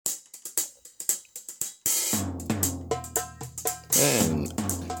And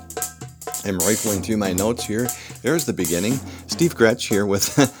I'm rifling through my notes here. There's the beginning. Steve Gretsch here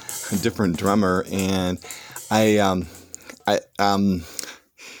with a different drummer, and how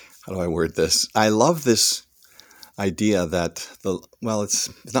do I word this? I love this idea that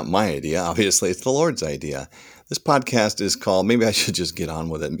it's not my idea, obviously, it's the Lord's idea. This podcast is called, maybe I should just get on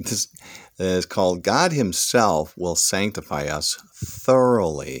with it. This is called God Himself Will Sanctify Us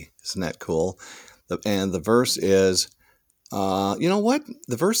Thoroughly. Isn't that cool? And the verse is, you know what?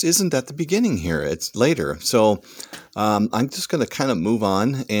 The verse isn't at the beginning here. It's later. So I'm just going to kind of move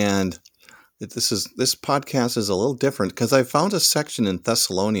on. And this podcast is a little different because I found a section in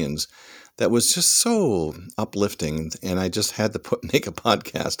Thessalonians that was just so uplifting, and I just had to make a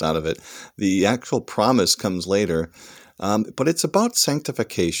podcast out of it. The actual promise comes later, but it's about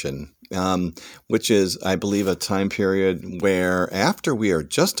sanctification, which is, I believe, a time period where after we are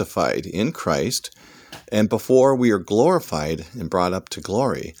justified in Christ and before we are glorified and brought up to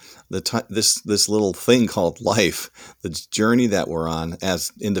glory, this little thing called life, the journey that we're on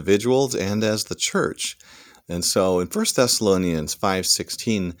as individuals and as the church. And so in 1Thessalonians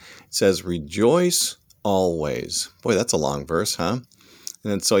 5:16, it says, rejoice always. Boy, that's a long verse, huh?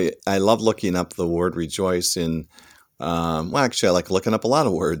 And so I love looking up the word rejoice in, I like looking up a lot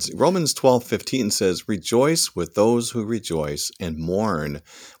of words. Romans 12:15 says, rejoice with those who rejoice and mourn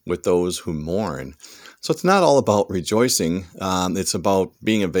with those who mourn. So it's not all about rejoicing. It's about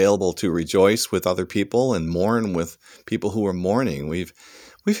being available to rejoice with other people and mourn with people who are mourning. We've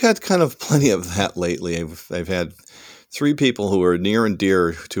had kind of plenty of that lately. I've had 3 people who are near and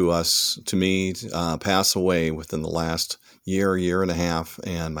dear to me, pass away within the last year and a half,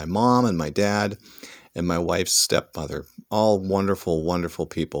 and my mom and my dad and my wife's stepmother, all wonderful, wonderful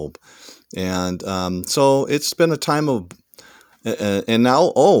people. And so it's been a time of, and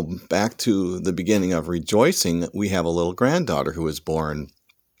now, back to the beginning of rejoicing, we have a little granddaughter who was born.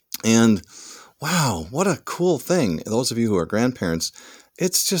 And wow, what a cool thing. Those of you who are grandparents,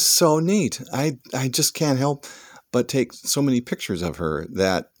 it's just so neat. I just can't help but take so many pictures of her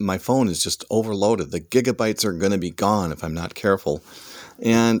that my phone is just overloaded. The gigabytes are going to be gone if I'm not careful.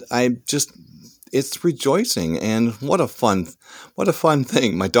 And it's rejoicing. And what a fun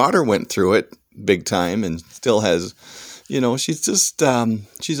thing. My daughter went through it big time and still has, she's just,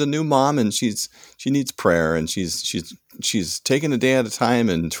 she's a new mom and she needs prayer, and she's taking a day at a time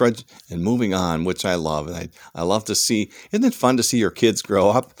and moving on, which I love. And I love to see. Isn't it fun to see your kids grow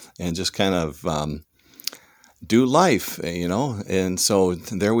up and just kind of do life, And so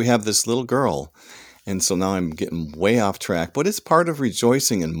there we have this little girl. And so now I'm getting way off track, but it's part of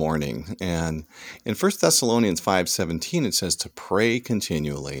rejoicing and mourning. And in 1 Thessalonians 5:17, it says to pray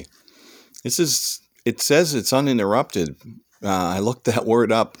continually. It says it's uninterrupted. I looked that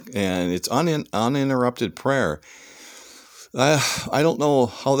word up, and it's uninterrupted prayer. I don't know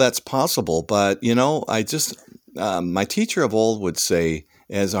how that's possible, but, my teacher of old would say,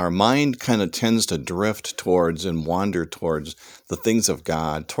 as our mind kind of tends to drift towards and wander towards the things of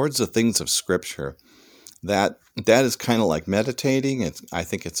God, towards the things of Scripture, that is kind of like meditating. I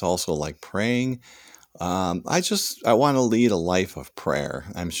think it's also like praying. I want to lead a life of prayer.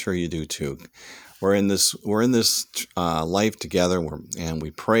 I'm sure you do too. We're in this life together, and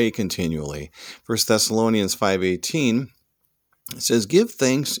we pray continually. 1 Thessalonians 5:18, it says, give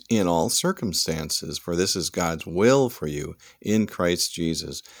thanks in all circumstances, for this is God's will for you in Christ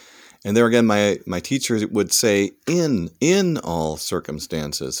Jesus. And there again, my teacher would say, in all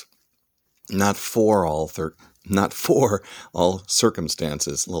circumstances, not for all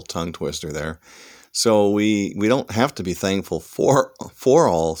circumstances. A little tongue twister there. So we don't have to be thankful for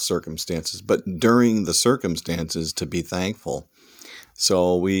all circumstances, but during the circumstances to be thankful.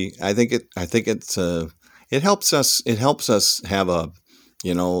 So I think it helps us have a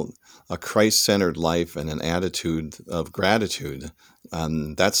Christ-centered life and an attitude of gratitude.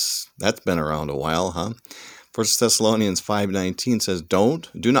 That's been around a while, huh? 1 Thessalonians 5:19 says,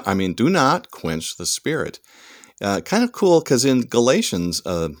 do not quench the Spirit. Kind of cool, because in Galatians,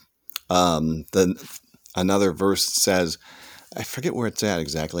 another verse says, I forget where it's at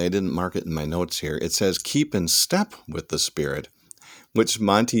exactly. I didn't mark it in my notes here. It says, keep in step with the Spirit, which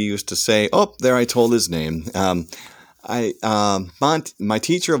Monty used to say. Oh, there, I told his name. My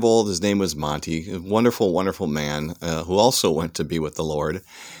teacher of old, his name was Monty, a wonderful, wonderful man who also went to be with the Lord.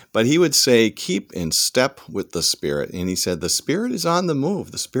 But he would say, keep in step with the Spirit. And he said, the Spirit is on the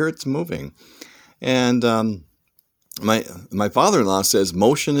move. The Spirit's moving. And my father-in-law says,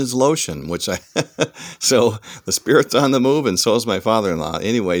 motion is lotion, so the Spirit's on the move, and so is my father-in-law.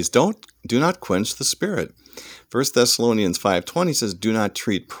 Anyways, do not quench the Spirit. 1 Thessalonians 5:20 says, do not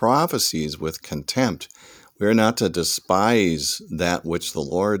treat prophecies with contempt. We're not to despise that which the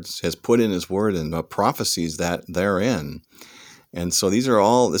Lord has put in his word and the prophecies that therein. And so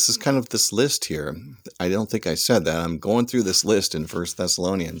this is kind of this list here. I don't think I said that. I'm going through this list in 1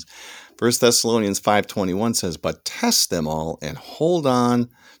 Thessalonians. 1 Thessalonians 5:21 says, but test them all and hold on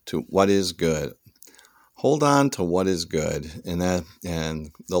to what is good. Hold on to what is good. And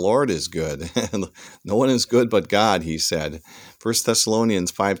the Lord is good. No one is good but God, he said. 1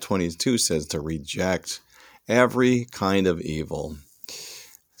 Thessalonians 5:22 says to reject every kind of evil.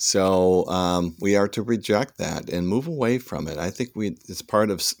 So we are to reject that and move away from it. I think it's part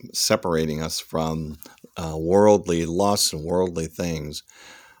of separating us from worldly lusts and worldly things.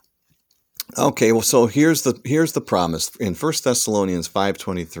 Okay, well, so here's the promise in 1 Thessalonians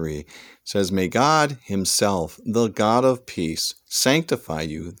 5:23. Says, may God himself, the God of peace, sanctify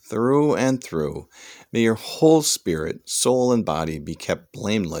you through and through. May your whole spirit, soul, and body be kept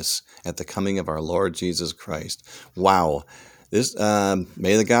blameless at the coming of our Lord Jesus Christ. Wow. This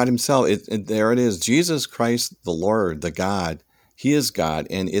may the God himself, there it is, Jesus Christ, the Lord, the God. He is God,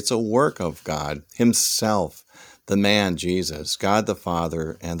 and it's a work of God himself, the man, Jesus, God the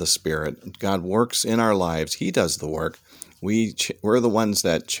Father and the Spirit. God works in our lives. He does the work. We're the ones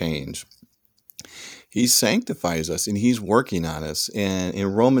that change. He sanctifies us, and he's working on us. And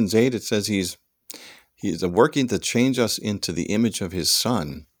in Romans 8, it says he's working to change us into the image of his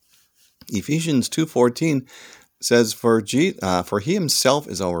Son. Ephesians 2:14 says, for he himself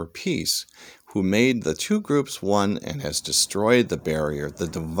is our peace, who made the two groups one and has destroyed the barrier, the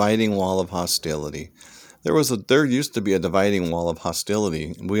dividing wall of hostility. There used to be a dividing wall of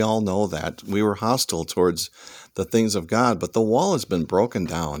hostility. We all know that. We were hostile towards the things of God, but the wall has been broken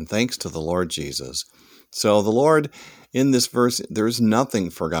down thanks to the Lord Jesus. So the Lord, in this verse, there's nothing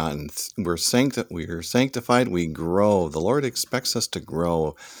forgotten. We are sanctified, we grow. The Lord expects us to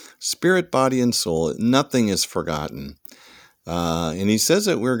grow. Spirit, body, and soul, nothing is forgotten. And he says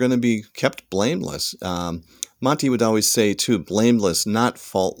that we're going to be kept blameless. Monty would always say, too, blameless, not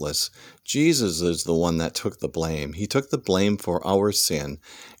faultless. Jesus is the one that took the blame. He took the blame for our sin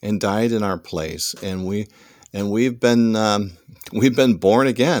and died in our place. And we've been born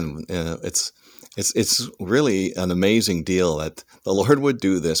again. It's really an amazing deal that the Lord would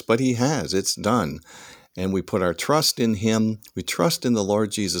do this, but he has. It's done. And we put our trust in him. We trust in the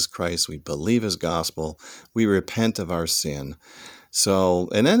Lord Jesus Christ. We believe his gospel. We repent of our sin. So,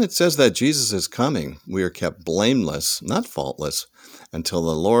 and then it says that Jesus is coming. We are kept blameless, not faultless, until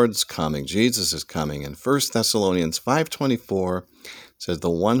the Lord's coming. Jesus is coming. And 1 Thessalonians 5:24 says, the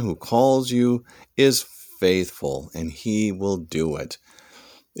one who calls you is faithful, and he will do it.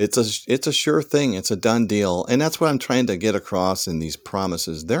 It's a sure thing. It's a done deal. And that's what I'm trying to get across in these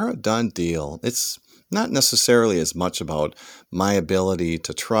promises. They're a done deal. It's not necessarily as much about my ability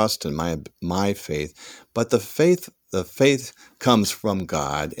to trust and my faith, but the faith comes from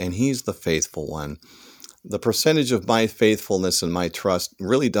God, and he's the faithful one. The percentage of my faithfulness and my trust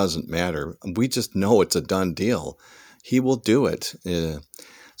really doesn't matter. We just know it's a done deal. He will do it.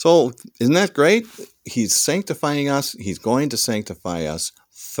 So isn't that great? He's sanctifying us. He's going to sanctify us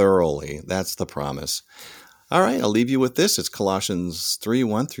thoroughly. That's the promise. All right, I'll leave you with this. It's Colossians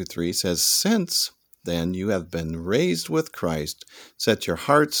 3:1-3 says, since then you have been raised with Christ, set your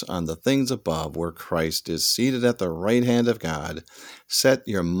hearts on the things above, where Christ is seated at the right hand of God. Set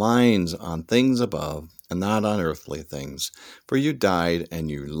your minds on things above and not on earthly things. For you died,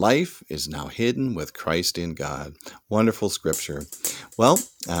 and your life is now hidden with Christ in God. Wonderful scripture. Well,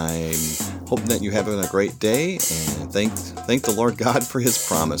 I'm hoping that you're having a great day, and thank the Lord God for his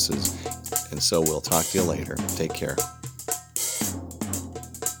promises. And so we'll talk to you later. Take care.